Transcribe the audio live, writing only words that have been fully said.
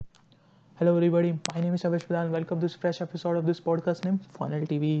Hello everybody, my name is Avesh Pradhan. Welcome to this fresh episode of this podcast named Funnel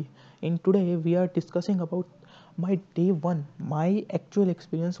TV. In today we are discussing about my day one, my actual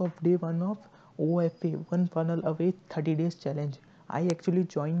experience of day one of OFA, One Funnel Away 30 Days Challenge. I actually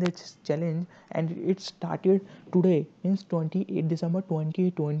joined this challenge and it started today, means 28 December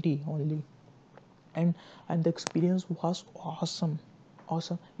 2020 only. And and the experience was awesome.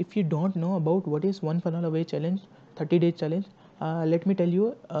 If you don't know about what is One Funnel Away challenge, 30-day challenge, let me tell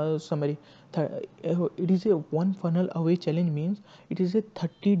you a summary. It is a One Funnel Away challenge, means it is a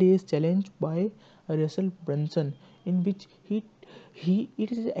 30 days challenge by Russell Brunson, in which he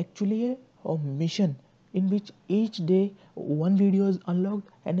it is actually a mission in which each day one video is unlocked,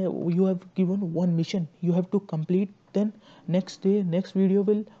 and you have given one mission you have to complete. Then next day next video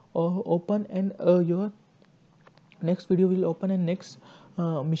will open, and your next video will open, and next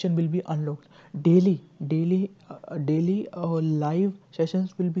mission will be unlocked. Daily live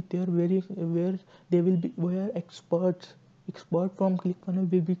sessions will be there, where they will be where expert from ClickFunnels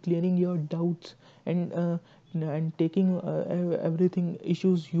will be clearing your doubts, and taking everything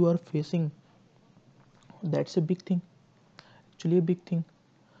issues you are facing. That's a big thing, actually a big thing.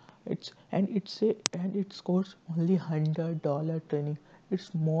 It's costs only $100 training.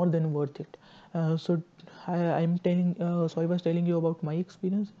 It's more than worth it. I'm telling so I was telling you about my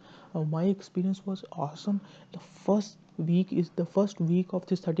experience. My experience was awesome. The first week of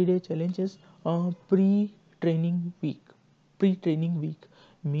this 30-day challenge is pre-training week. Pre-training week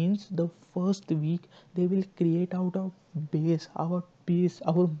means the first week they will create out of our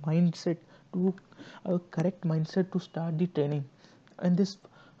mindset, to a correct mindset to start the training. And this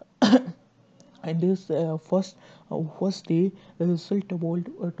and this first day the result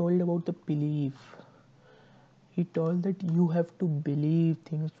told about the belief. He told that you have to believe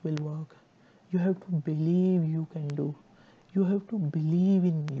things will work, you have to believe you can do, you have to believe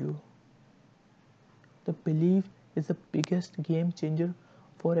in you. The belief is the biggest game changer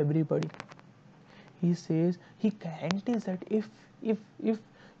for everybody. He says, he guarantees that if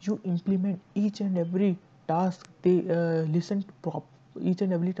you implement each and every task they listen to each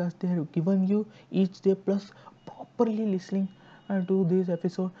and every task they have given you each day, plus properly listening to this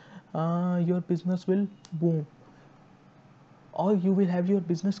episode, your business will boom, or you will have your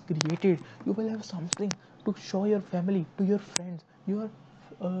business created. You will have something to show your family, to your friends,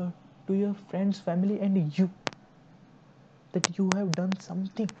 uh, to your friends, family, and you, that you have done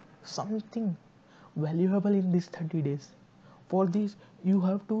something valuable in these 30 days. For this you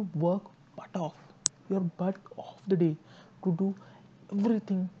have to work butt off the day to do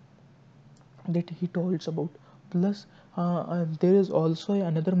everything that he told about. Plus there is also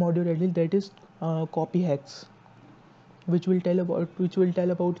another module added, that is copy hacks, which will tell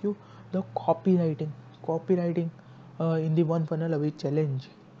about you the copywriting in the One Funnel Away challenge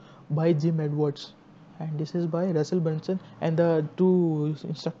by Jim Edwards, and this is by Russell Brunson, and the two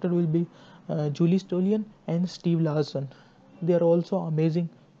instructor will be Julie Stolian and Steve Larson. They are also amazing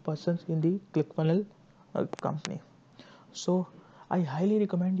persons in the ClickFunnels company. So I highly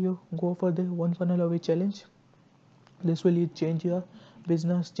recommend you go for the One Funnel Away challenge. This will change your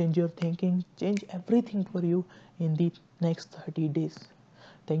business, change your thinking, change everything for you in the next 30 days.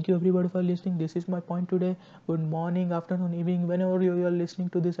 Thank you everybody for listening. This is my point today. Good morning, afternoon, evening, whenever you are listening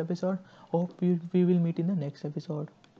to this episode. Hope we will meet in the next episode.